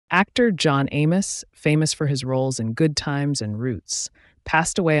Actor John Amos, famous for his roles in Good Times and Roots,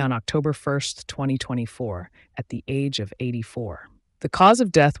 passed away on October 1st, 2024, at the age of 84. The cause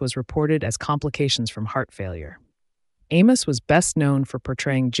of death was reported as complications from heart failure. Amos was best known for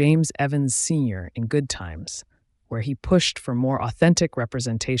portraying James Evans Sr. in Good Times, where he pushed for more authentic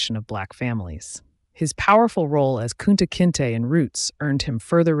representation of Black families. His powerful role as Kunta Kinte in Roots earned him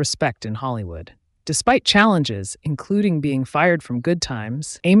further respect in Hollywood. Despite challenges, including being fired from Good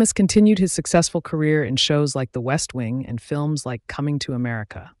Times, Amos continued his successful career in shows like The West Wing and films like Coming to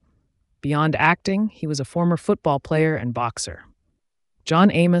America. Beyond acting, he was a former football player and boxer.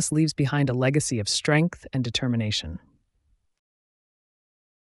 John Amos leaves behind a legacy of strength and determination.